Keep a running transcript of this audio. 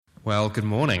Well, good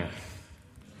morning.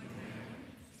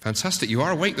 Fantastic. You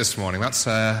are awake this morning.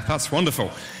 That's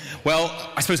wonderful.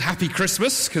 Well, I suppose happy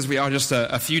Christmas, because we are just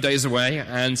a few days away,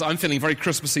 and I'm feeling very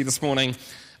Christmassy this morning,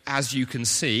 as you can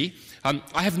see.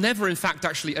 I have never, in fact,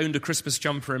 actually owned a Christmas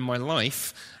jumper in my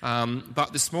life,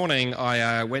 but this morning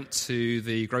I went to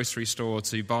the grocery store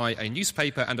to buy a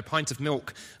newspaper and a pint of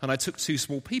milk, and I took two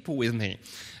small people with me.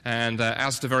 And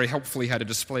Asda very helpfully had a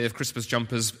display of Christmas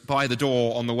jumpers by the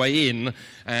door on the way in,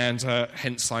 and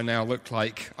hence I now look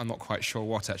like, I'm not quite sure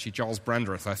what actually, Giles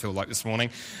Brandreth I feel like this morning,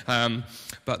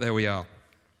 but there we are.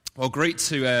 Well, great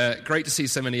to see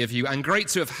so many of you, and great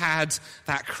to have had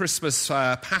that Christmas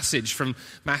passage from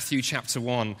Matthew chapter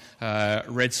 1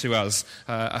 read to us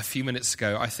a few minutes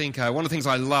ago. I think one of the things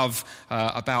I love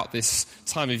about this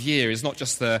time of year is not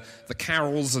just the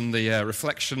carols and the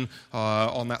reflection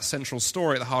on that central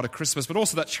story at the heart of Christmas, but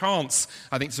also that chance,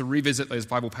 I think, to revisit those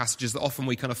Bible passages that often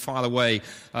we kind of file away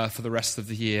for the rest of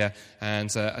the year and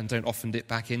don't often dip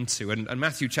back into. And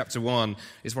Matthew chapter 1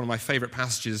 is one of my favourite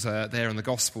passages there in the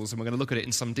Gospels, and we're going to look at it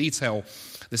in some detail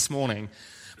this morning.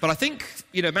 But I think,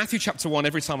 Matthew chapter 1,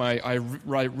 every time I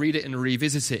read it and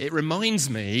revisit it, it reminds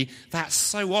me that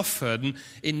so often,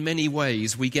 in many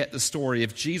ways, we get the story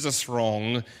of Jesus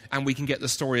wrong, and we can get the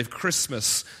story of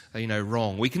Christmas,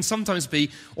 wrong. We can sometimes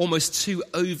be almost too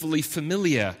overly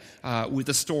familiar with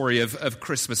the story of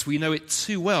Christmas. We know it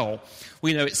too well.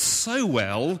 We know it so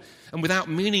well, and without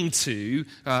meaning to,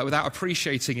 without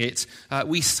appreciating it,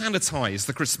 we sanitize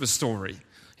the Christmas story.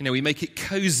 We make it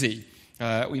cozy,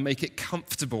 we make it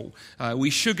comfortable, we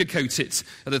sugarcoat it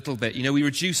a little bit. We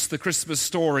reduce the Christmas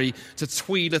story to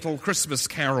twee little Christmas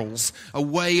carols,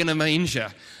 away in a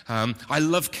manger. I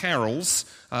love carols,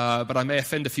 but I may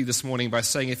offend a few this morning by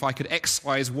saying if I could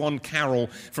excise one carol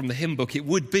from the hymn book, it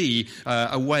would be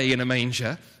away in a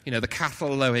manger. The cattle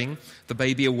are lowing, the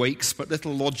baby awakes, but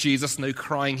little Lord Jesus, no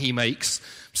crying he makes.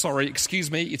 Sorry,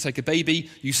 excuse me, you take a baby,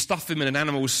 you stuff him in an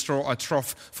animal's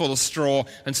trough full of straw,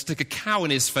 and stick a cow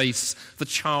in his face, the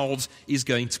child is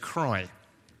going to cry.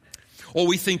 Or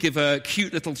we think of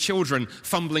cute little children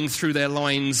fumbling through their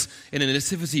lines in a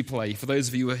nativity play. For those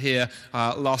of you who were here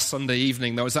last Sunday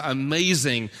evening, there was that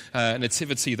amazing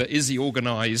nativity that Izzy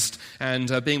organised,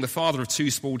 and being the father of two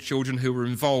small children who were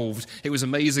involved, it was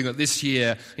amazing that this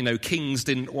year, kings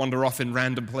didn't wander off in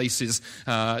random places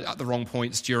at the wrong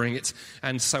points during it,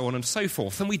 and so on and so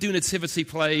forth. And we do nativity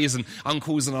plays, and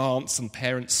uncles and aunts and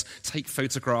parents take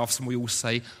photographs, and we all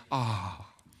say, ah.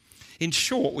 In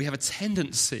short, we have a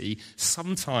tendency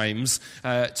sometimes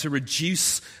to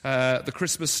reduce the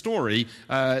Christmas story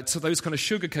to those kind of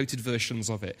sugar-coated versions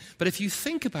of it. But if you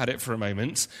think about it for a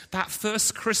moment, that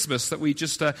first Christmas that we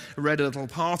just read a little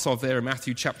part of there in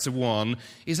Matthew chapter 1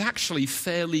 is actually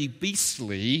fairly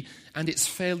beastly, and it's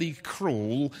fairly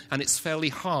cruel, and it's fairly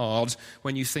hard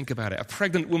when you think about it. A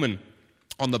pregnant woman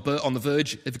on the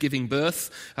verge of giving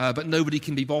birth, but nobody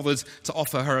can be bothered to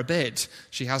offer her a bed.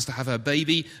 She has to have her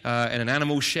baby in an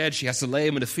animal shed. She has to lay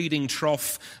him in a feeding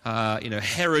trough.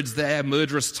 Herod's there,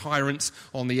 murderous tyrant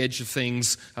on the edge of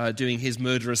things, doing his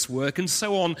murderous work, and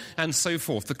so on and so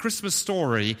forth. The Christmas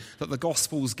story that the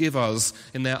Gospels give us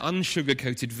in their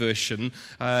unsugar-coated version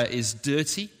is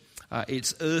dirty,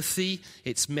 it's earthy,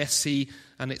 it's messy,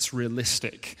 and it's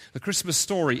realistic. The Christmas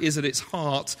story is at its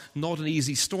heart not an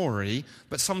easy story,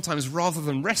 but sometimes rather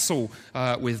than wrestle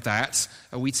with that,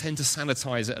 we tend to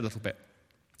sanitize it a little bit.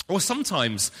 Or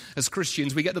sometimes, as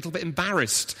Christians, we get a little bit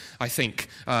embarrassed, I think,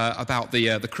 about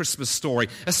the Christmas story,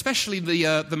 especially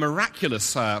the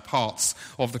miraculous parts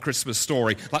of the Christmas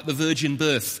story, like the virgin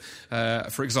birth,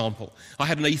 for example. I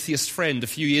had an atheist friend a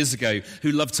few years ago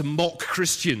who loved to mock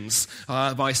Christians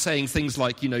by saying things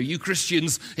like, you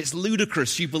Christians, it's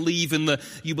ludicrous. You believe in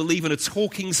a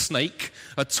talking snake,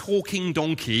 a talking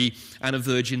donkey, and a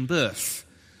virgin birth.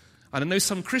 And I know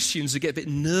some Christians who get a bit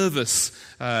nervous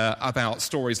about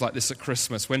stories like this at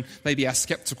Christmas, when maybe our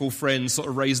skeptical friends sort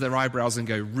of raise their eyebrows and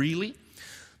go, really?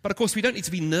 But of course, we don't need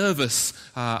to be nervous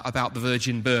about the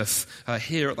virgin birth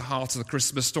here at the heart of the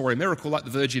Christmas story, a miracle like the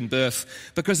virgin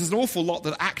birth, because there's an awful lot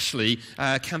that actually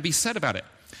can be said about it.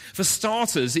 For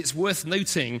starters, it's worth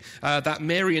noting that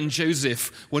Mary and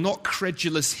Joseph were not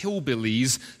credulous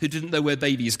hillbillies who didn't know where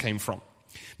babies came from.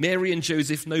 Mary and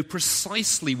Joseph know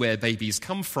precisely where babies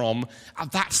come from, and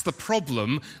that's the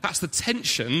problem, that's the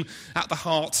tension at the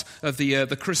heart of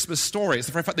the Christmas story. It's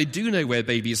the very fact they do know where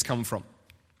babies come from.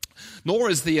 Nor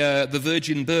is the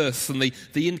virgin birth and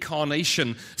the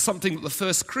incarnation something that the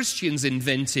first Christians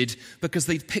invented because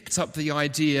they'd picked up the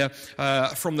idea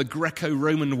from the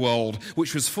Greco-Roman world,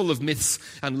 which was full of myths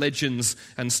and legends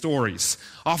and stories.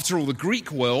 After all, the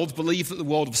Greek world believed that the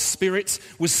world of spirit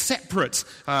was separate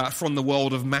from the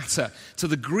world of matter. To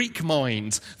the Greek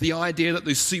mind, the idea that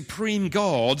the supreme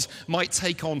God might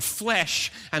take on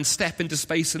flesh and step into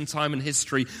space and time and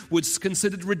history was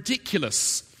considered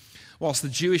ridiculous. Whilst the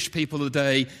Jewish people of the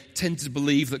day tended to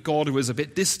believe that God was a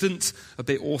bit distant, a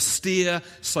bit austere,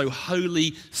 so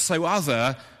holy, so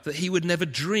other, that he would never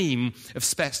dream of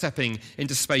stepping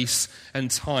into space and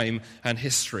time and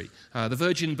history. The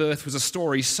virgin birth was a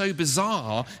story so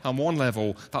bizarre on one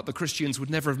level that the Christians would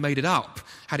never have made it up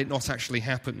had it not actually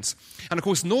happened. And of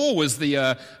course, nor was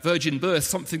the virgin birth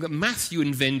something that Matthew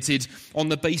invented on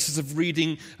the basis of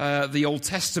reading the Old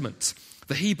Testament.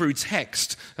 The Hebrew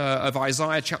text of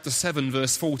Isaiah chapter 7,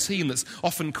 verse 14, that's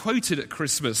often quoted at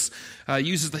Christmas,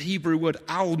 uses the Hebrew word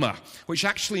alma, which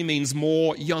actually means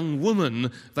more young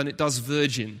woman than it does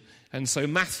virgin. And so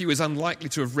Matthew is unlikely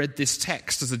to have read this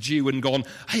text as a Jew and gone,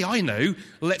 hey, I know,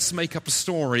 let's make up a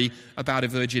story about a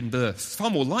virgin birth.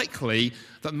 Far more likely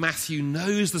that Matthew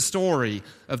knows the story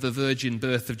of the virgin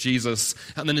birth of Jesus,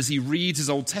 and then as he reads his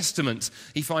Old Testament,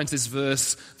 he finds this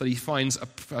verse that he finds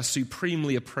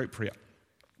supremely appropriate.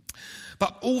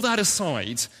 But all that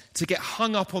aside, to get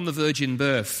hung up on the virgin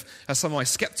birth, as some of my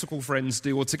skeptical friends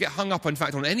do, or to get hung up, in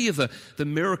fact, on any of the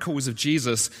miracles of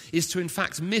Jesus, is to, in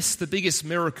fact, miss the biggest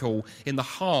miracle in the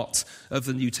heart of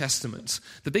the New Testament.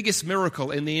 The biggest miracle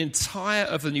in the entire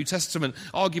of the New Testament,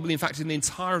 arguably, in fact, in the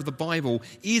entire of the Bible,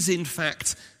 is, in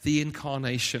fact, the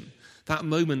incarnation. That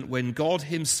moment when God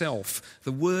himself,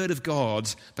 the Word of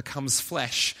God, becomes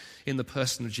flesh in the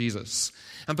person of Jesus.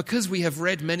 And because we have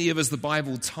read, many of us, the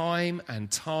Bible time and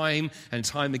time and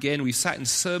time again, we've sat in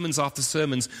sermons after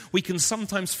sermons, we can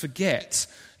sometimes forget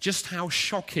just how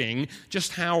shocking,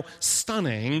 just how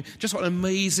stunning, just what an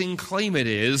amazing claim it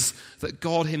is that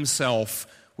God himself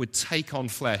would take on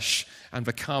flesh and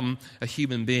become a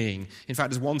human being. In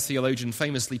fact, as one theologian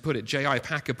famously put it, J.I.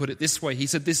 Packer put it this way, he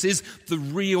said, this is the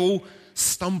real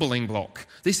stumbling block.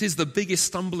 This is the biggest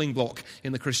stumbling block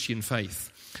in the Christian faith.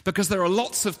 Because there are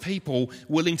lots of people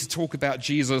willing to talk about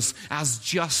Jesus as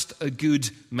just a good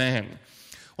man.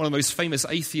 One of the most famous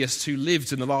atheists who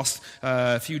lived in the last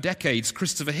few decades,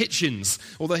 Christopher Hitchens,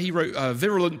 although he wrote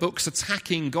virulent books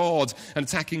attacking God and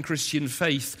attacking Christian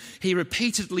faith, he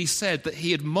repeatedly said that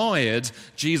he admired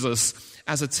Jesus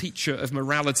as a teacher of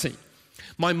morality.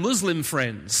 My Muslim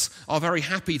friends are very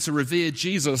happy to revere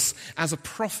Jesus as a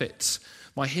prophet.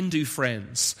 My Hindu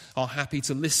friends are happy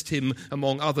to list him,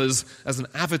 among others, as an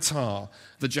avatar.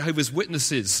 The Jehovah's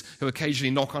Witnesses, who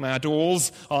occasionally knock on our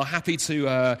doors, are happy to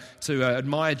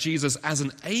admire Jesus as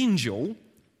an angel.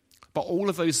 But all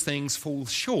of those things fall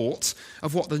short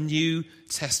of what the New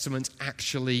Testament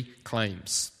actually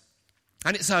claims.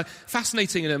 And it's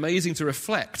fascinating and amazing to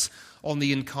reflect on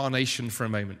the incarnation for a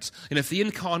moment. And if the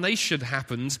incarnation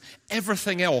happened,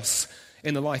 everything else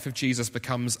in the life of Jesus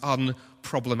becomes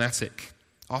unproblematic.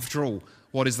 After all,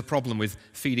 what is the problem with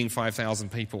feeding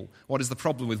 5,000 people? What is the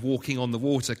problem with walking on the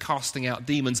water, casting out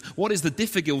demons? What is the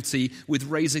difficulty with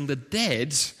raising the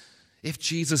dead if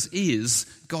Jesus is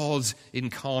God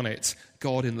incarnate,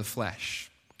 God in the flesh?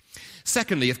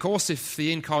 Secondly, of course, if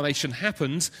the incarnation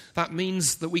happened, that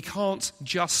means that we can't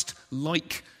just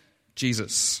like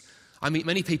Jesus. I meet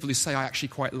many people who say, I actually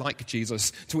quite like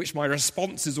Jesus, to which my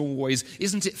response is always,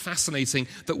 isn't it fascinating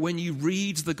that when you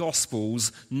read the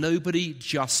Gospels, nobody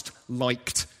just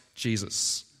liked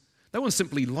Jesus? No one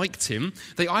simply liked him.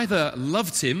 They either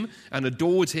loved him and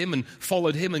adored him and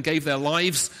followed him and gave their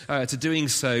lives to doing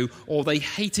so, or they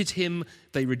hated him,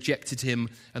 they rejected him,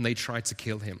 and they tried to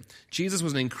kill him. Jesus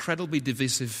was an incredibly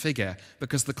divisive figure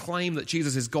because the claim that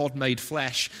Jesus is God made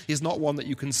flesh is not one that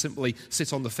you can simply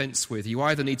sit on the fence with. You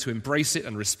either need to embrace it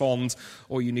and respond,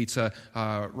 or you need to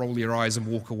roll your eyes and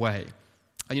walk away.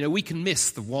 And we can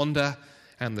miss the wonder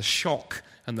and the shock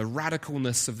and the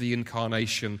radicalness of the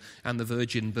incarnation and the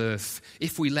virgin birth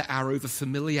if we let our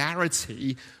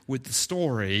over-familiarity with the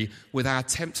story, with our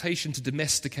temptation to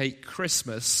domesticate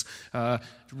Christmas,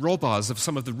 rob us of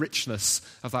some of the richness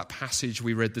of that passage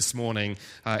we read this morning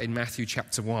in Matthew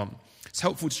chapter 1. It's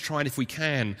helpful to try and, if we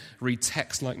can, read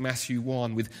texts like Matthew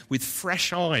 1 with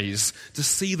fresh eyes, to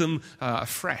see them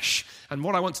afresh. And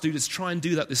what I want to do is try and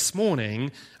do that this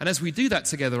morning. And as we do that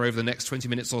together over the next 20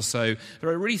 minutes or so, there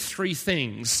are really three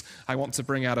things I want to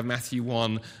bring out of Matthew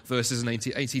 1, verses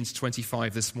 18 to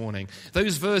 25 this morning.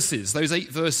 Those verses, those 8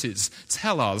 verses,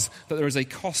 tell us that there is a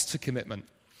cost to commitment.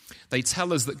 They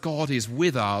tell us that God is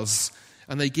with us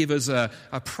And they give us a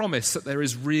promise that there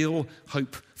is real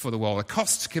hope for the world, a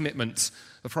cost commitment,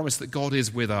 the promise that God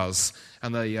is with us,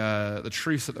 and the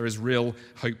truth that there is real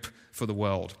hope for the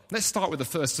world. Let's start with the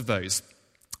first of those,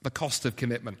 the cost of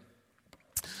commitment.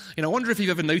 I wonder if you've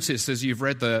ever noticed as you've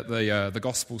read the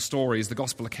gospel stories, the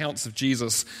gospel accounts of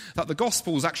Jesus, that the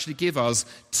gospels actually give us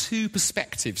two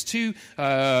perspectives, two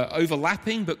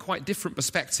overlapping but quite different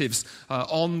perspectives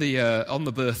on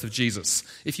the birth of Jesus.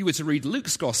 If you were to read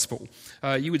Luke's gospel,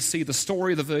 you would see the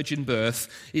story of the virgin birth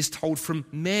is told from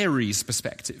Mary's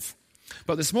perspective.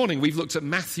 But this morning we've looked at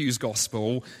Matthew's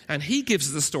gospel, and he gives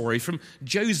us the story from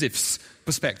Joseph's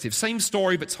perspective. Same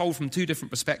story, but told from two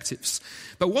different perspectives.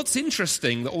 But what's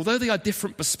interesting, that although they are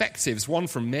different perspectives, one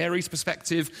from Mary's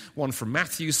perspective, one from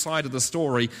Matthew's side of the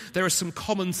story, there are some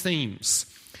common themes.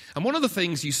 And one of the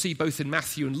things you see both in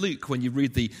Matthew and Luke when you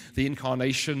read the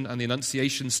incarnation and the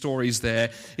annunciation stories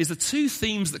there is the two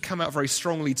themes that come out very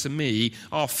strongly to me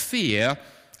are fear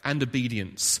and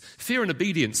obedience. Fear and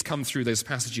obedience come through those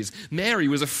passages. Mary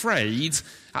was afraid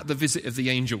at the visit of the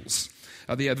angels.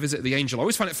 The visit of the angel. I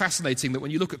always find it fascinating that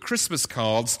when you look at Christmas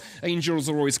cards, angels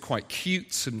are always quite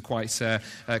cute and quite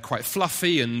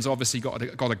fluffy, and obviously got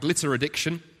a glitter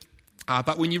addiction.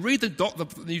 But when you read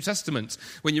the New Testament,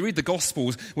 when you read the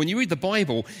Gospels, when you read the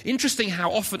Bible, interesting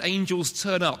how often angels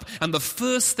turn up, and the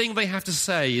first thing they have to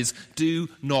say is, "Do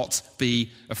not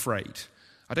be afraid."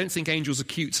 I don't think angels are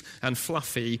cute and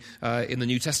fluffy in the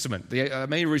New Testament.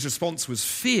 Mary's response was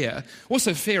fear,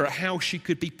 also fear at how she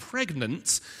could be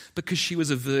pregnant because she was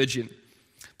a virgin.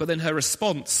 But then her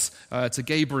response to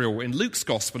Gabriel in Luke's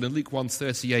Gospel, in Luke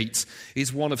 1:38,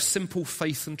 is one of simple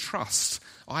faith and trust.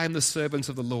 "I am the servant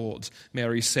of the Lord,"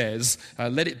 Mary says,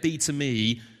 "let it be to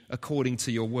me according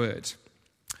to your word."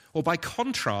 Or by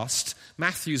contrast,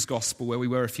 Matthew's gospel, where we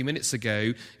were a few minutes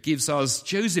ago, gives us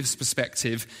Joseph's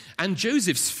perspective and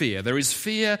Joseph's fear. There is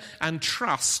fear and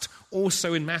trust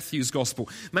also in Matthew's gospel.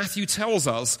 Matthew tells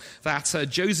us that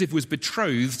Joseph was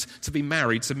betrothed to be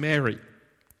married to Mary.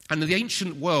 And in the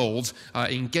ancient world,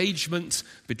 engagement,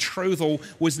 betrothal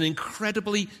was an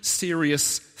incredibly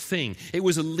serious thing. It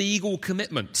was a legal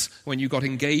commitment when you got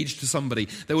engaged to somebody.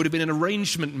 There would have been an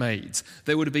arrangement made.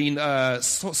 There would have been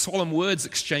solemn words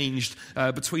exchanged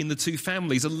between the two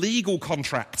families, a legal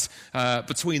contract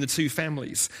between the two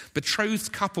families.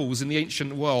 Betrothed couples in the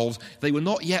ancient world, they were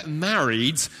not yet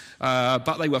married,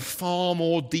 but they were far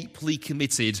more deeply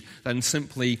committed than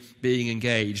simply being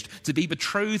engaged. To be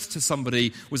betrothed to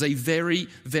somebody was a very,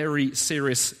 very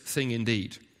serious thing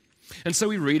indeed. And so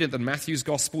we read in Matthew's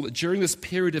gospel that during this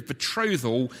period of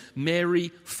betrothal,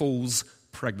 Mary falls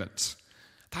pregnant.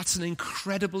 That's an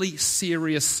incredibly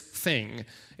serious thing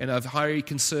in a highly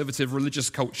conservative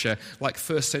religious culture like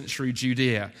first century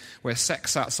Judea, where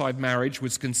sex outside marriage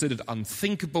was considered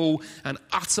unthinkable and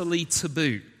utterly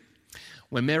taboo.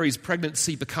 When Mary's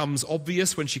pregnancy becomes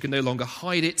obvious, when she can no longer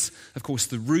hide it, of course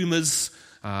the rumors,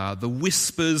 the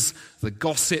whispers, the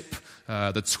gossip,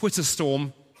 the Twitter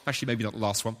storm, actually maybe not the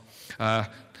last one,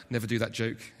 never do that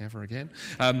joke ever again,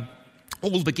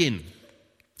 all begin.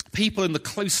 People in the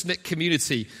close-knit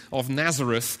community of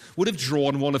Nazareth would have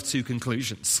drawn one of two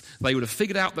conclusions. They would have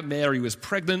figured out that Mary was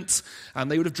pregnant,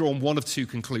 and they would have drawn one of two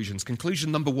conclusions.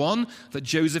 Conclusion number one, that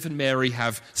Joseph and Mary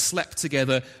have slept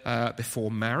together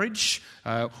before marriage.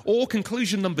 Or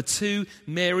conclusion number two,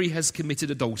 Mary has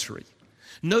committed adultery.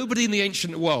 Nobody in the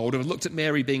ancient world would have looked at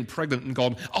Mary being pregnant and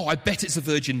gone, "Oh, I bet it's a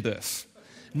virgin birth."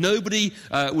 Nobody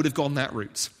would have gone that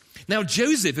route. Now,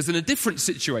 Joseph is in a different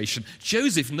situation.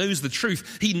 Joseph knows the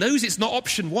truth. He knows it's not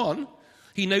option one.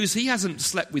 He knows he hasn't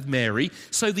slept with Mary.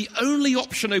 So the only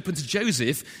option open to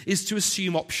Joseph is to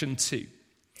assume option two.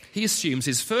 He assumes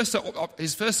his first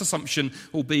assumption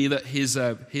will be that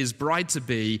his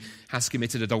bride-to-be has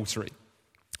committed adultery.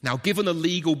 Now, given a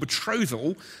legal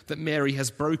betrothal that Mary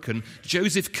has broken,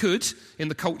 Joseph could, in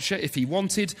the culture, if he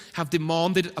wanted, have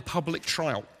demanded a public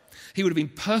trial. He would have been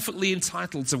perfectly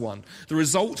entitled to one. The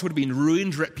result would have been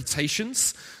ruined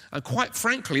reputations, and quite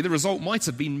frankly, the result might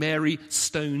have been Mary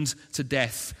stoned to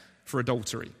death for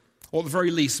adultery. Or at the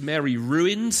very least, Mary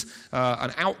ruined,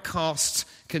 an outcast,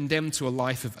 condemned to a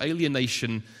life of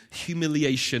alienation,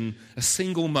 humiliation, a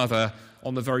single mother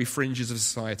on the very fringes of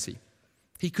society.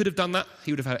 He could have done that.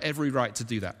 He would have had every right to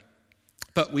do that.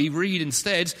 But we read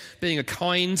instead, being a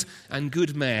kind and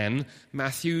good man,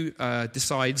 Matthew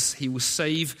decides he will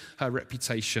save her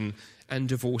reputation and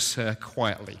divorce her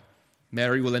quietly.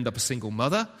 Mary will end up a single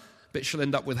mother, but she'll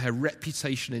end up with her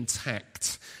reputation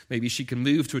intact. Maybe she can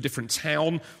move to a different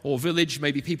town or village.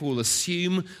 Maybe people will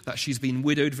assume that she's been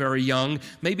widowed very young.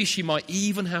 Maybe she might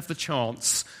even have the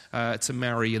chance to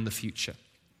marry in the future.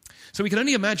 So we can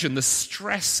only imagine the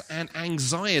stress and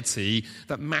anxiety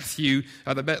that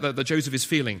that Joseph is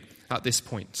feeling at this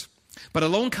point. But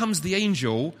along comes the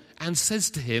angel and says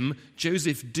to him,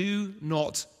 Joseph, do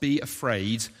not be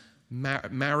afraid,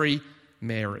 marry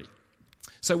Mary.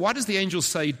 So why does the angel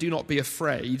say, do not be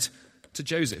afraid to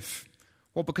Joseph?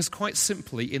 Well, because quite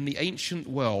simply, in the ancient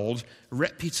world,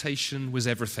 reputation was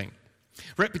everything.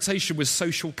 Reputation was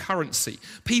social currency.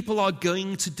 People are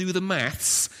going to do the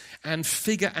maths and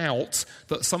figure out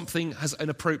that something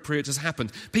inappropriate has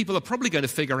happened. People are probably going to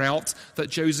figure out that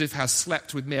Joseph has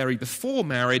slept with Mary before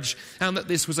marriage and that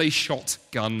this was a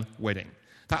shotgun wedding.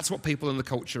 That's what people in the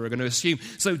culture are going to assume.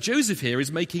 So Joseph here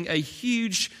is making a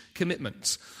huge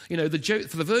commitment. For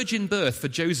the virgin birth for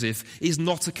Joseph is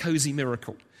not a cozy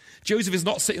miracle. Joseph is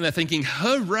not sitting there thinking,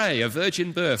 hooray, a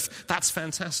virgin birth, that's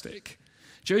fantastic.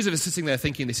 Joseph is sitting there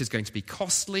thinking this is going to be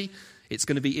costly, it's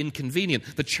going to be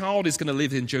inconvenient. The child is going to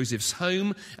live in Joseph's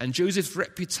home, and Joseph's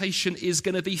reputation is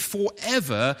going to be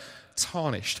forever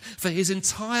tarnished. For his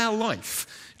entire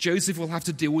life, Joseph will have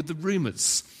to deal with the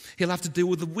rumors. He'll have to deal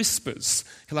with the whispers.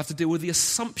 He'll have to deal with the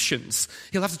assumptions.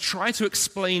 He'll have to try to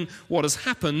explain what has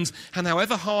happened, and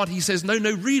however hard he says, no,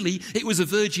 really, it was a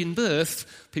virgin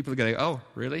birth, people are going, oh,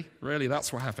 really? Really,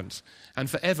 that's what happened. And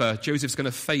forever, Joseph's going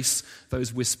to face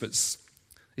those whispers.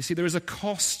 You see, there is a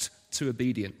cost to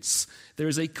obedience. There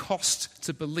is a cost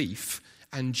to belief,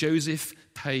 and Joseph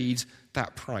paid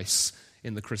that price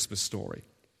in the Christmas story.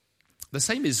 The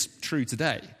same is true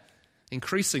today,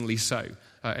 increasingly so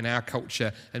in our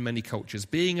culture and many cultures.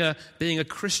 Being a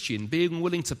Christian, being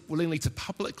willingly to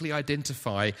publicly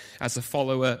identify as a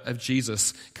follower of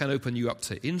Jesus can open you up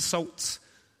to insult,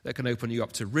 it can open you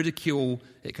up to ridicule,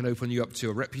 it can open you up to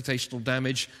a reputational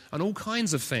damage, and all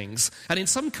kinds of things. And in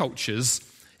some cultures,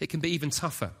 it can be even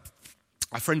tougher.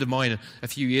 A friend of mine a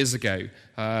few years ago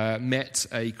met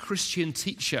a Christian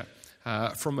teacher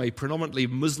from a predominantly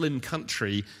Muslim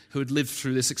country who had lived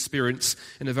through this experience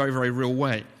in a very, very real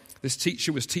way. This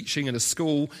teacher was teaching in a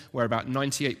school where about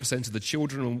 98% of the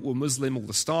children were Muslim, all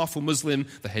the staff were Muslim,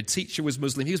 the head teacher was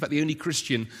Muslim. He was about the only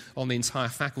Christian on the entire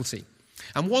faculty.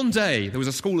 And one day, there was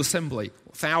a school assembly,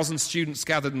 1,000 students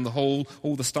gathered in the hall,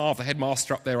 all the staff, the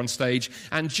headmaster up there on stage.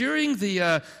 And during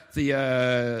the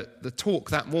talk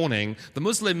that morning, the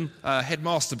Muslim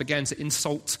headmaster began to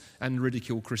insult and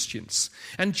ridicule Christians.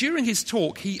 And during his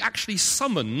talk, he actually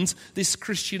summoned this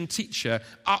Christian teacher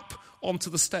up onto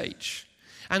the stage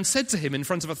and said to him in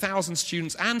front of 1,000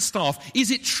 students and staff,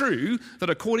 is it true that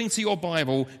according to your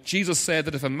Bible, Jesus said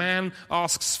that if a man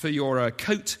asks for your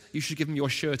coat, you should give him your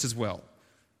shirt as well?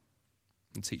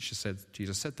 And the teacher said,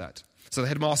 Jesus said that. So the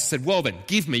headmaster said, well then,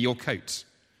 give me your coat.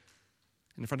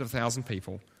 In front of 1,000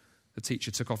 people, the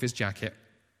teacher took off his jacket,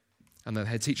 and the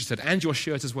head teacher said, and your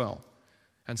shirt as well.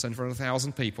 And so in front of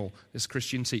 1,000 people, this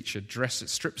Christian teacher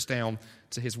strips down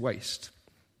to his waist.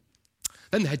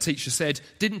 Then the head teacher said,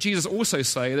 didn't Jesus also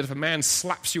say that if a man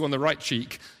slaps you on the right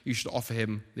cheek, you should offer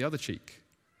him the other cheek?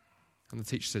 And the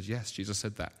teacher said, yes, Jesus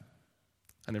said that.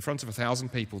 And in front of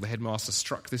 1,000 people, the headmaster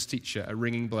struck this teacher a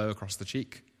ringing blow across the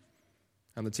cheek.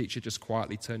 And the teacher just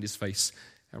quietly turned his face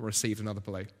and received another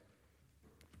blow.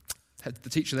 The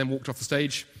teacher then walked off the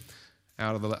stage,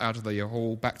 out of the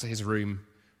hall, back to his room,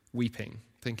 weeping,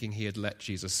 thinking he had let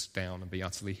Jesus down and be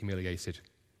utterly humiliated.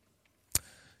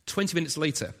 20 minutes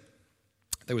later,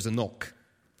 there was a knock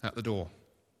at the door.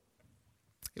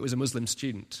 It was a Muslim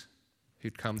student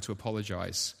who'd come to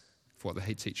apologize for what the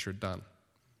head teacher had done.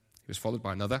 He was followed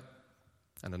by another,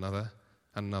 and another,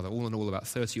 and another. All in all, about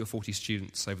 30 or 40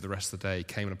 students over the rest of the day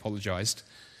came and apologized.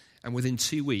 And within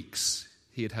 2 weeks,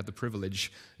 he had had the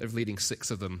privilege of leading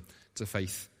 6 of them to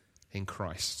faith in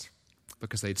Christ,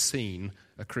 because they'd seen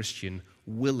a Christian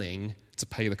willing to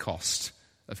pay the cost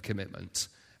of commitment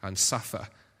and suffer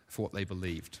for what they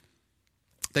believed.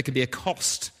 There can be a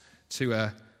cost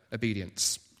to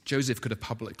obedience. Joseph could have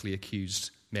publicly accused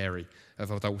Mary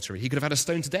of adultery. He could have had her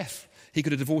stoned to death. He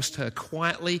could have divorced her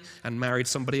quietly and married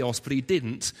somebody else, but he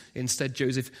didn't. Instead,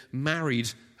 Joseph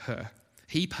married her.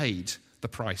 He paid the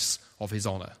price of his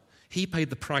honor. He paid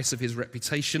the price of his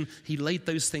reputation. He laid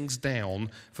those things down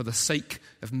for the sake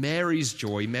of Mary's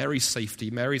joy, Mary's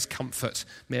safety, Mary's comfort,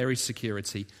 Mary's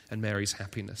security, and Mary's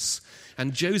happiness.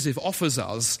 And Joseph offers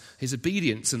us, his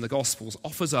obedience in the Gospels,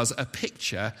 offers us a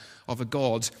picture of a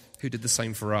God who did the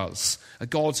same for us. A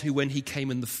God who, when he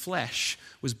came in the flesh,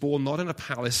 was born not in a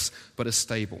palace, but a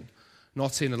stable.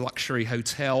 Not in a luxury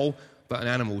hotel, but an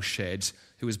animal shed.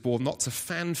 Who was born not to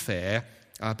fanfare,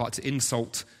 but to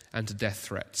insult and to death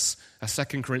threats.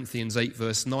 2 Corinthians 8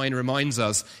 verse 9 reminds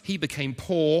us, he became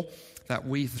poor that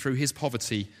we, through his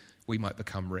poverty, we might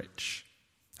become rich.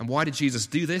 And why did Jesus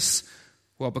do this?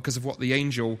 Well, because of what the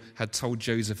angel had told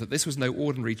Joseph, that this was no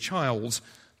ordinary child,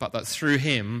 but that through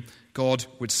him, God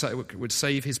would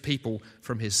save his people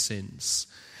from his sins.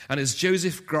 And as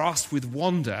Joseph grasped with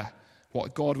wonder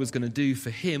what God was going to do for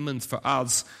him and for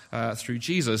us through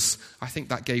Jesus, I think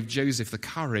that gave Joseph the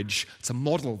courage to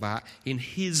model that in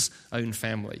his own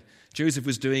family. Joseph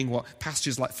was doing what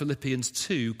passages like Philippians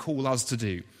 2 call us to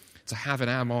do, to have in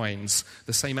our minds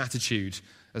the same attitude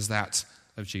as that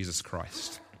of Jesus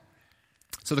Christ.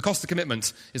 So the cost of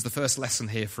commitment is the first lesson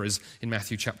here for us in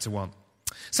Matthew chapter 1.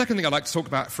 Second thing I'd like to talk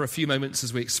about for a few moments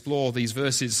as we explore these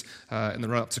verses in the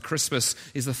run-up to Christmas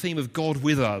is the theme of God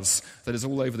with us that is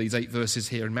all over these 8 verses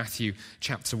here in Matthew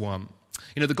chapter 1.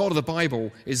 You know, the God of the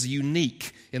Bible is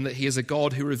unique in that he is a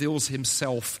God who reveals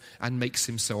himself and makes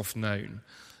himself known.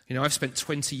 You know, I've spent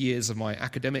 20 years of my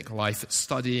academic life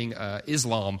studying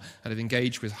Islam and have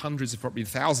engaged with hundreds, if probably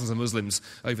thousands of Muslims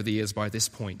over the years by this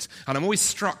point. And I'm always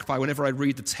struck by, whenever I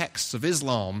read the texts of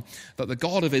Islam, that the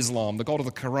God of Islam, the God of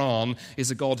the Quran,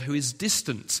 is a God who is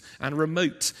distant and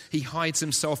remote. He hides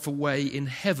himself away in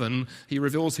heaven. He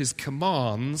reveals his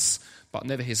commands, but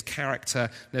never his character,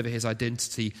 never his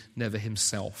identity, never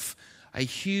himself. A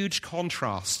huge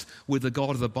contrast with the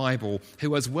God of the Bible,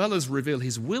 who, as well as reveal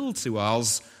his will to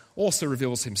us, also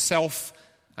reveals himself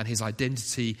and his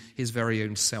identity, his very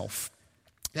own self.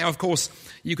 Now, of course,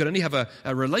 you can only have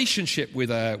a relationship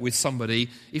with somebody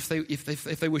if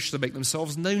they wish to make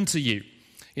themselves known to you.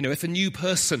 You know, if a new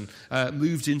person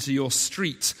moved into your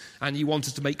street and you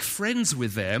wanted to make friends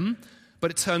with them, but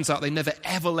it turns out they never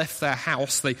ever left their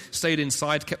house. They stayed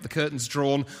inside, kept the curtains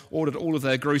drawn, ordered all of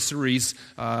their groceries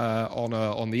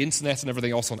on the internet and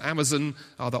everything else on Amazon.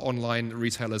 Other online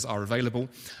retailers are available.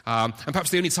 And perhaps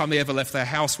the only time they ever left their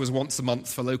house was once a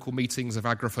month for local meetings of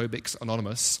Agrophobics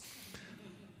Anonymous.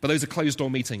 But those are closed-door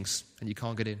meetings, and you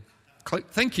can't get in.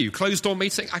 Thank you, closed-door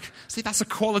meeting. See, that's a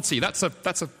quality. That's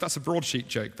a broadsheet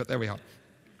joke, but there we are.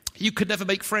 You could never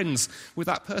make friends with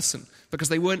that person because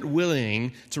they weren't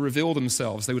willing to reveal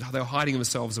themselves. They were hiding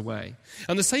themselves away.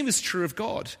 And the same is true of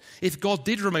God. If God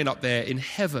did remain up there in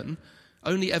heaven,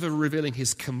 only ever revealing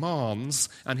his commands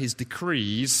and his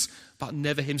decrees, but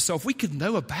never himself, we could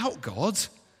know about God,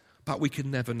 but we could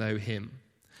never know him.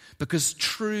 Because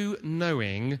true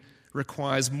knowing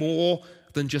requires more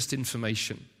than just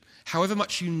information. However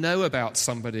much you know about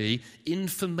somebody,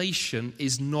 information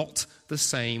is not the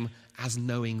same as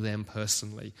knowing them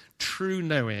personally. True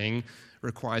knowing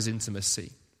requires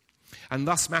intimacy. And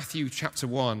thus Matthew chapter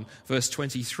 1, verse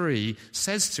 23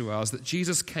 says to us that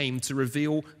Jesus came to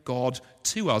reveal God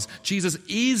to us. Jesus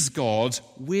is God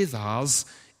with us,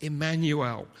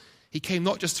 Emmanuel. He came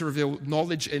not just to reveal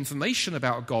knowledge, information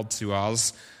about God to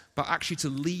us, but actually to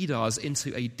lead us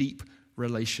into a deep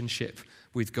relationship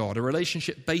with God. A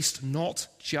relationship based not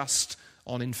just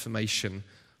on information,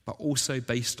 but also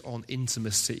based on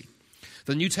intimacy.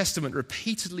 The New Testament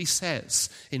repeatedly says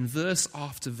in verse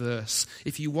after verse,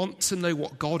 if you want to know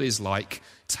what God is like,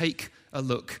 take a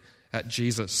look at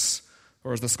Jesus.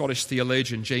 Or as the Scottish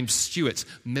theologian James Stewart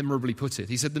memorably put it,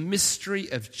 he said, the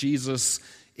mystery of Jesus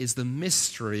is the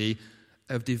mystery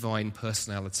of divine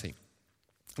personality.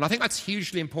 And I think that's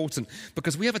hugely important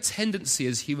because we have a tendency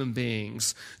as human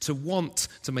beings to want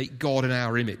to make God in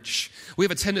our image. We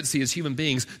have a tendency as human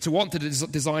beings to want to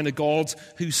design a God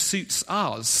who suits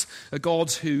us, a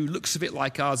God who looks a bit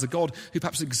like us, a God who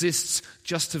perhaps exists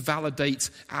just to validate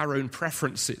our own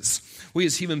preferences. We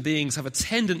as human beings have a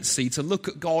tendency to look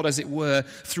at God, as it were,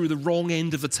 through the wrong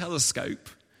end of the telescope,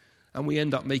 and we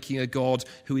end up making a God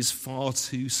who is far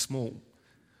too small.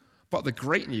 But the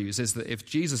great news is that if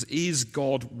Jesus is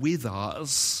God with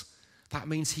us, that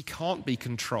means he can't be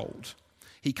controlled.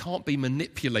 He can't be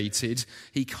manipulated.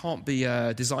 He can't be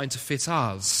designed to fit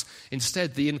us.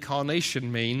 Instead, the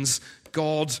incarnation means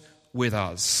God with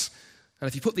us. And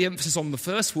if you put the emphasis on the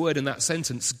first word in that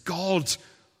sentence, God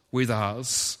with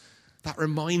us, that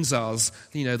reminds us,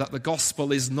 that the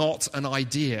gospel is not an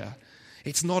idea.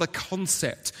 It's not a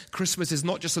concept. Christmas is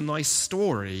not just a nice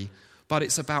story, but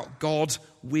it's about God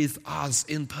with us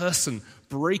in person,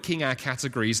 breaking our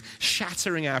categories,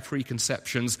 shattering our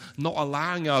preconceptions, not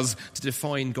allowing us to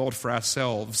define God for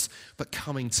ourselves, but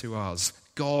coming to us,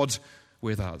 God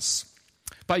with us.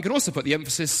 But you can also put the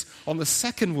emphasis on the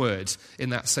second word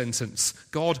in that sentence,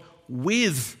 God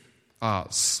with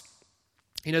us.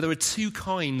 There are two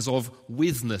kinds of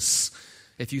withness,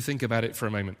 if you think about it for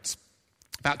a moment.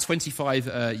 About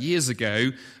 25 years ago,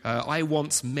 I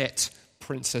once met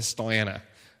Princess Diana.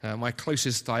 my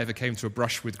closest I ever came to a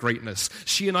brush with greatness.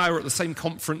 She and I were at the same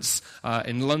conference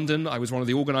in London. I was one of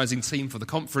the organising team for the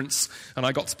conference, and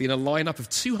I got to be in a lineup of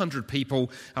 200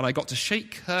 people, and I got to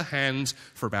shake her hand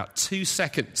for about 2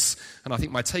 seconds. And I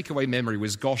think my takeaway memory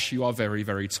was, gosh, you are very,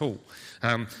 very tall.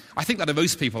 I think that of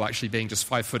most people actually being just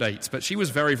 5'8", but she was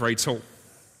very, very tall.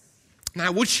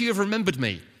 Now, would she have remembered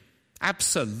me?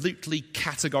 Absolutely,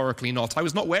 categorically not. I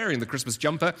was not wearing the Christmas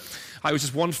jumper. I was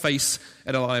just one face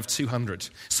in a line of 200.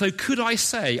 So could I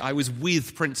say I was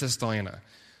with Princess Diana?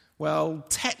 Well,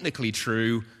 technically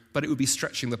true, but it would be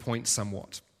stretching the point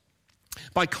somewhat.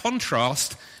 By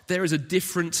contrast, there is a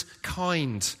different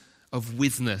kind of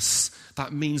witness.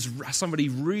 That means somebody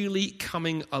really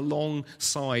coming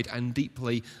alongside and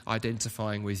deeply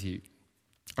identifying with you.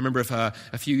 I remember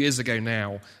a few years ago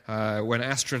now, when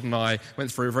Astrid and I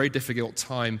went through a very difficult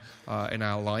time in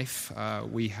our life.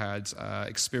 We had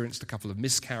experienced a couple of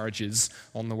miscarriages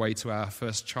on the way to our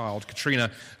first child,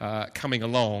 Katrina, coming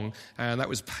along, and that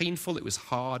was painful, it was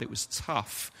hard, it was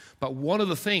tough. But one of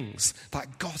the things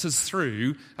that got us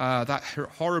through that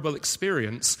horrible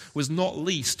experience was not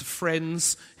least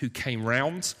friends who came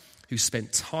round, who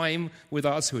spent time with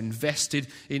us, who invested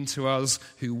into us,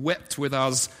 who wept with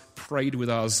us, prayed with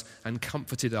us, and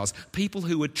comforted us. People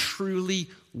who were truly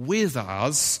with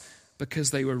us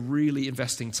because they were really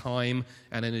investing time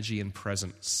and energy and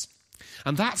presence.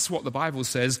 And that's what the Bible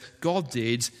says God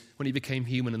did when he became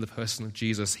human in the person of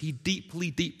Jesus. He deeply,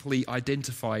 deeply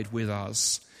identified with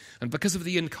us. And because of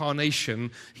the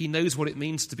incarnation, he knows what it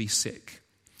means to be sick.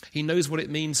 He knows what it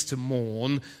means to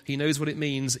mourn. He knows what it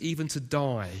means even to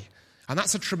die. And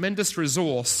that's a tremendous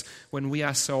resource when we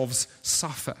ourselves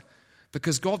suffer,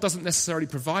 because God doesn't necessarily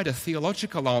provide a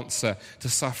theological answer to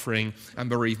suffering and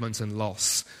bereavement and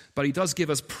loss, but he does give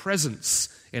us presence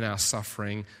in our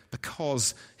suffering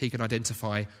because he can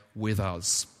identify with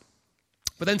us.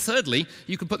 But then thirdly,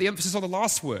 you can put the emphasis on the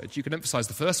last word. You can emphasize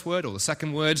the first word or the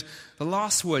second word. The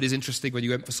last word is interesting when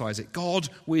you emphasize it. God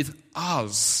with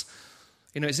us.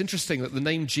 You know, it's interesting that the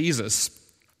name Jesus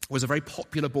was a very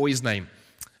popular boy's name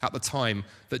at the time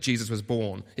that Jesus was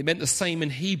born. It meant the same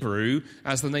in Hebrew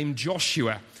as the name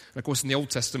Joshua. And of course, in the Old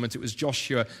Testament, it was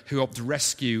Joshua who helped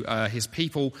rescue his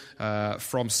people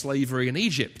from slavery in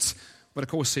Egypt. But of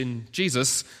course, in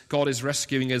Jesus, God is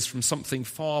rescuing us from something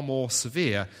far more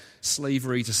severe,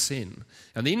 slavery to sin.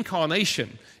 And the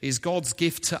incarnation is God's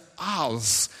gift to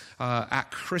us at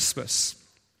Christmas.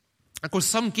 Of course,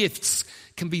 some gifts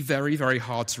can be very, very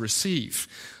hard to receive.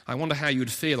 I wonder how you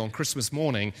would feel on Christmas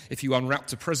morning if you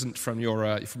unwrapped a present from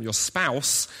your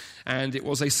spouse and it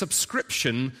was a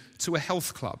subscription to a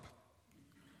health club.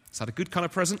 Is that a good kind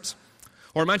of present?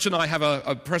 Or imagine I have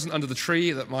a present under the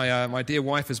tree that my dear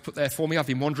wife has put there for me. I've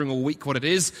been wondering all week what it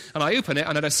is, and I open it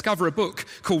and I discover a book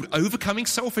called Overcoming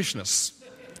Selfishness.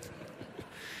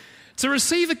 To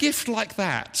receive a gift like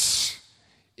that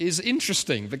is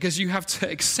interesting because you have to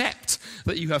accept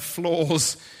that you have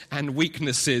flaws and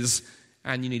weaknesses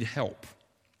and you need help.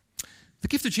 The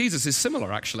gift of Jesus is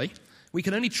similar, actually. We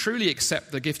can only truly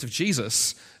accept the gift of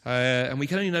Jesus and we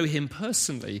can only know him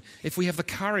personally if we have the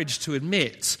courage to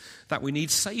admit that we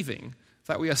need saving,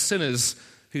 that we are sinners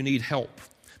who need help.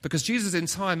 Because Jesus'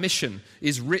 entire mission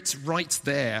is writ right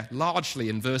there, largely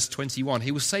in verse 21.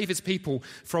 He will save his people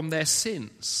from their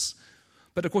sins.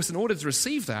 But of course, in order to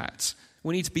receive that,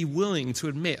 we need to be willing to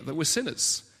admit that we're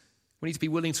sinners. We need to be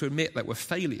willing to admit that we're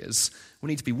failures. We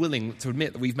need to be willing to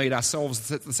admit that we've made ourselves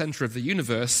the center of the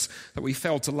universe, that we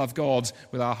failed to love God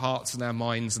with our hearts and our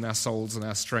minds and our souls and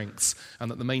our strengths,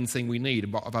 and that the main thing we need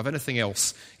above anything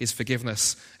else is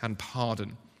forgiveness and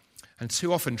pardon. And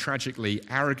too often, tragically,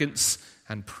 arrogance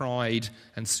and pride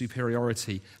and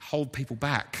superiority hold people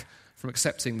back from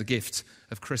accepting the gift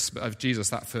of Jesus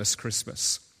that first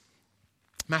Christmas.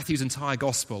 Matthew's entire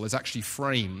gospel is actually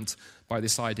framed by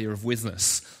this idea of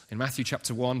witness. In Matthew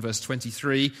chapter 1, verse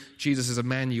 23, Jesus is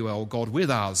Emmanuel, God with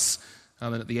us.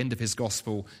 And then at the end of his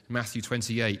gospel, in Matthew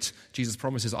 28, Jesus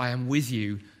promises, I am with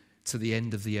you to the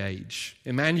end of the age.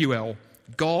 Emmanuel,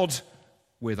 God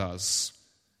with us.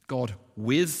 God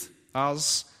with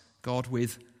us. God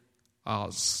with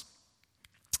us.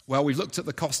 Well, we've looked at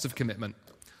the cost of commitment.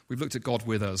 We've looked at God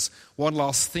with us. One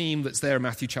last theme that's there in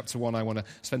Matthew chapter 1 I want to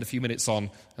spend a few minutes on,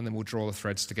 and then we'll draw the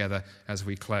threads together as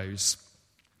we close.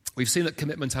 We've seen that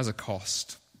commitment has a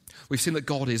cost. We've seen that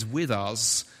God is with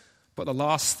us, but the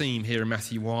last theme here in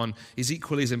Matthew 1 is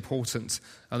equally as important,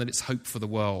 and that it's hope for the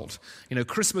world. You know,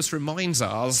 Christmas reminds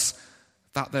us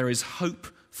that there is hope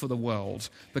for the world,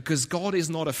 because God is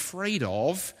not afraid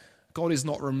of, God is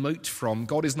not remote from,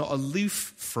 God is not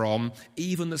aloof from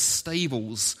even the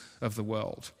stables of the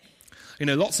world.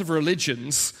 Lots of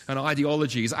religions and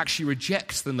ideologies actually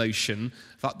reject the notion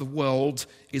that the world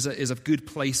is a good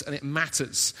place and it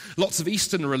matters. Lots of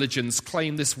Eastern religions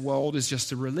claim this world is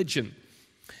just a religion.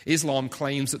 Islam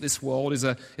claims that this world is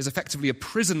effectively a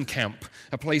prison camp,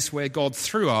 a place where God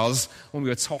threw us when we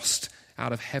were tossed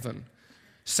out of heaven.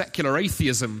 Secular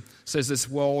atheism says this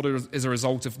world is a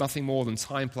result of nothing more than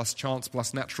time plus chance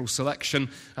plus natural selection,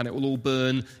 and it will all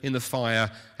burn in the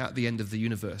fire at the end of the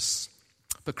universe.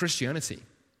 But Christianity,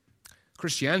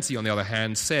 on the other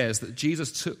hand, says that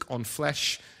Jesus took on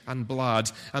flesh and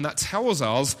blood, and that tells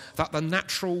us that the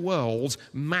natural world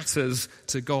matters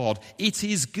to God. It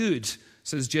is good,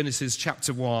 says Genesis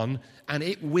chapter 1, and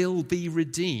it will be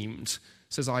redeemed,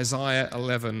 says Isaiah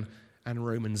 11 and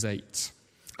Romans 8.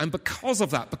 And because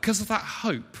of that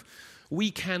hope,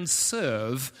 we can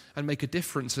serve and make a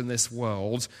difference in this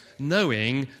world,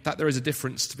 knowing that there is a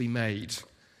difference to be made.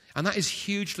 And that is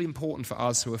hugely important for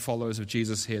us who are followers of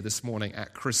Jesus here this morning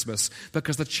at Christmas,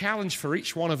 because the challenge for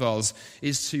each one of us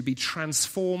is to be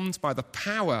transformed by the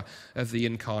power of the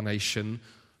incarnation,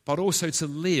 but also to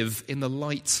live in the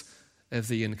light of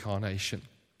the incarnation.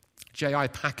 J.I.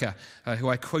 Packer, who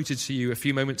I quoted to you a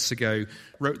few moments ago,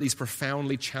 wrote these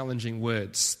profoundly challenging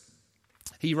words.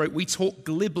 He wrote, "We talk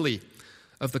glibly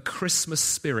of the Christmas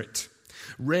spirit,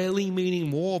 rarely meaning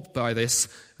more by this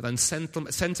than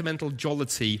sentimental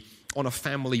jollity on a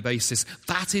family basis.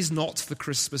 That is not the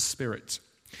Christmas spirit.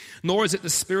 Nor is it the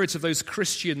spirit of those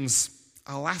Christians,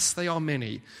 alas they are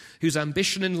many, whose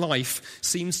ambition in life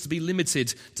seems to be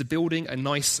limited to building a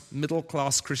nice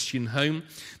middle-class Christian home,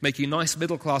 making nice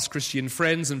middle-class Christian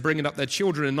friends and bringing up their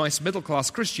children in nice middle-class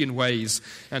Christian ways,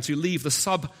 and to leave the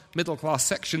sub-middle-class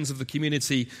sections of the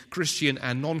community, Christian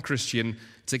and non-Christian,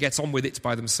 to get on with it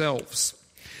by themselves.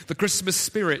 The Christmas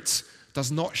spirit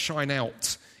does not shine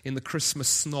out in the Christmas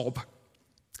snob.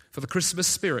 For the Christmas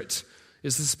spirit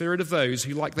is the spirit of those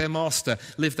who, like their master,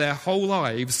 live their whole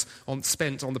lives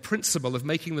spent on the principle of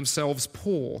making themselves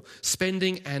poor,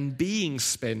 spending and being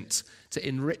spent to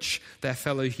enrich their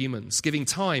fellow humans, giving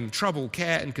time, trouble,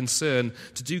 care, and concern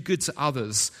to do good to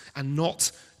others and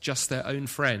not just their own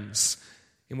friends,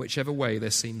 in whichever way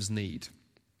there seems need.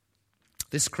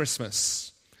 This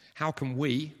Christmas, how can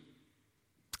we,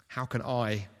 how can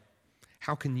I,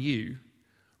 how can you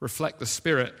reflect the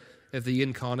spirit of the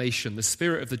incarnation, the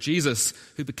spirit of the Jesus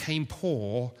who became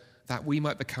poor that we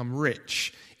might become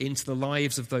rich into the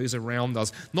lives of those around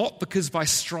us? Not because by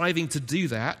striving to do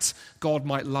that, God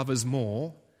might love us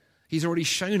more. He's already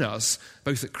shown us,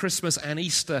 both at Christmas and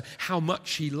Easter, how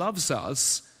much he loves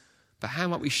us, but how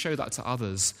might we show that to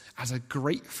others as a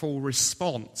grateful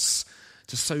response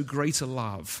to so great a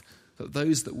love that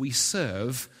those that we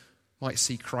serve might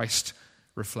see Christ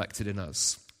reflected in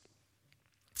us.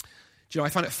 I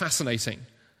find it fascinating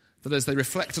that as they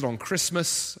reflected on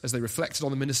Christmas, as they reflected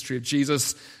on the ministry of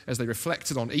Jesus, as they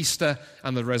reflected on Easter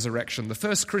and the resurrection, the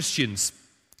first Christians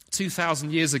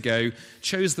 2,000 years ago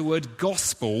chose the word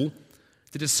gospel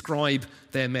to describe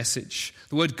their message.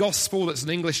 The word gospel, that's an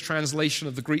English translation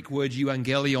of the Greek word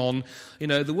euangelion.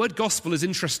 The word gospel is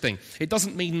interesting. It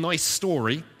doesn't mean nice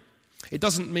story. It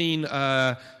doesn't mean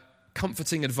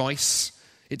comforting advice.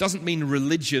 It doesn't mean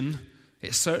religion.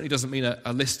 It certainly doesn't mean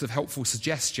a list of helpful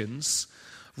suggestions.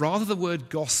 Rather, the word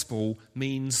gospel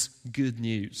means good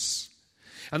news.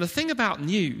 And the thing about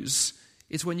news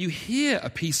is when you hear a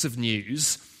piece of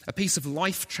news, a piece of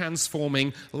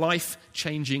life-transforming,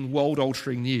 life-changing,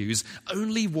 world-altering news,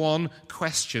 only one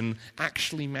question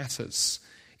actually matters.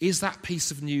 Is that piece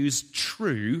of news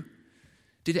true?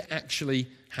 Did it actually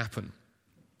happen?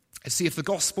 See, if the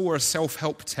gospel were a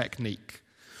self-help technique,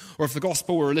 or if the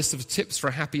gospel were a list of tips for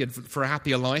a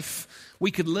happier life,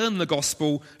 we could learn the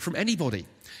gospel from anybody.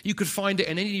 You could find it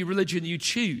in any religion you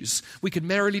choose. We could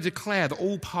merrily declare that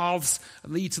all paths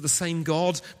lead to the same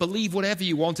God. Believe whatever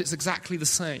you want, it's exactly the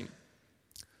same.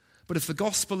 But if the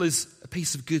gospel is a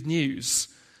piece of good news,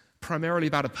 primarily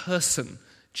about a person,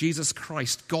 Jesus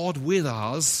Christ, God with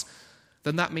us,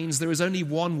 then that means there is only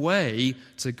one way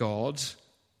to God.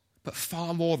 But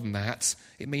far more than that,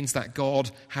 it means that God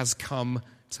has come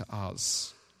to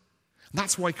us.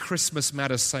 That's why Christmas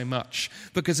matters so much,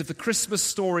 because if the Christmas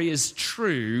story is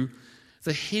true,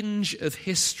 the hinge of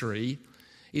history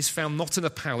is found not in a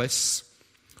palace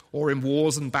or in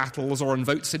wars and battles or in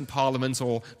votes in Parliament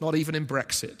or not even in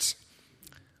Brexit,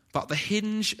 but the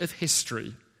hinge of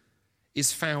history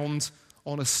is found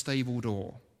on a stable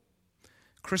door.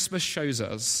 Christmas shows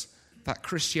us that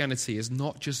Christianity is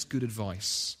not just good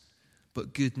advice,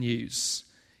 but good news.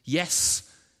 Yes,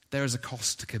 there is a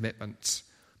cost to commitment,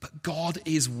 but God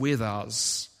is with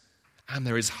us, and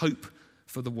there is hope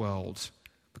for the world.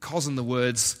 Because, in the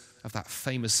words of that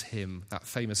famous hymn, that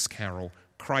famous carol,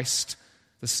 Christ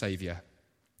the Saviour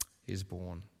is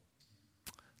born.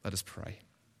 Let us pray.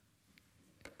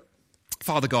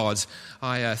 Father God,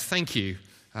 I thank you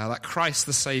that Christ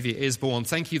the Saviour is born.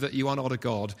 Thank you that you are not a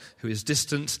God who is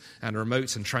distant and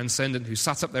remote and transcendent, who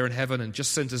sat up there in heaven and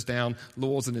just sent us down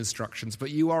laws and instructions,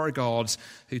 but you are a God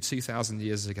who 2,000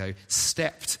 years ago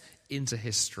stepped into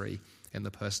history in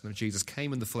the person of Jesus,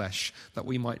 came in the flesh, that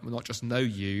we might not just know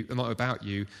you, not about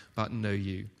you, but know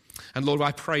you. And Lord,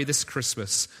 I pray this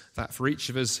Christmas that for each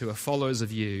of us who are followers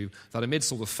of you, that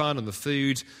amidst all the fun and the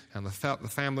food and the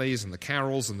families and the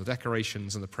carols and the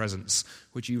decorations and the presents,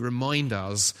 would you remind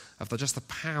us of just the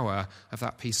power of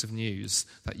that piece of news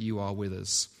that you are with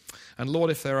us. And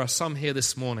Lord, if there are some here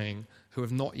this morning who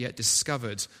have not yet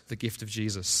discovered the gift of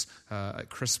Jesus at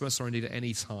Christmas or indeed at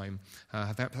any time,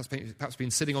 have perhaps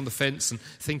been sitting on the fence and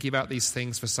thinking about these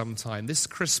things for some time, this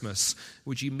Christmas,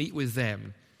 would you meet with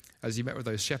them as you met with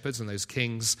those shepherds and those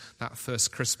kings that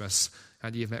first Christmas,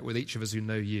 and you've met with each of us who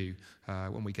know you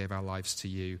when we gave our lives to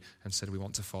you and said we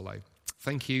want to follow.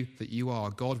 Thank you that you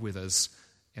are God with us,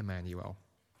 Emmanuel.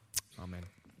 Amen.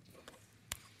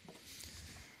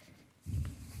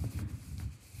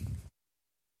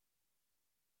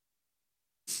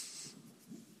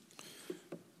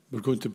 We're going to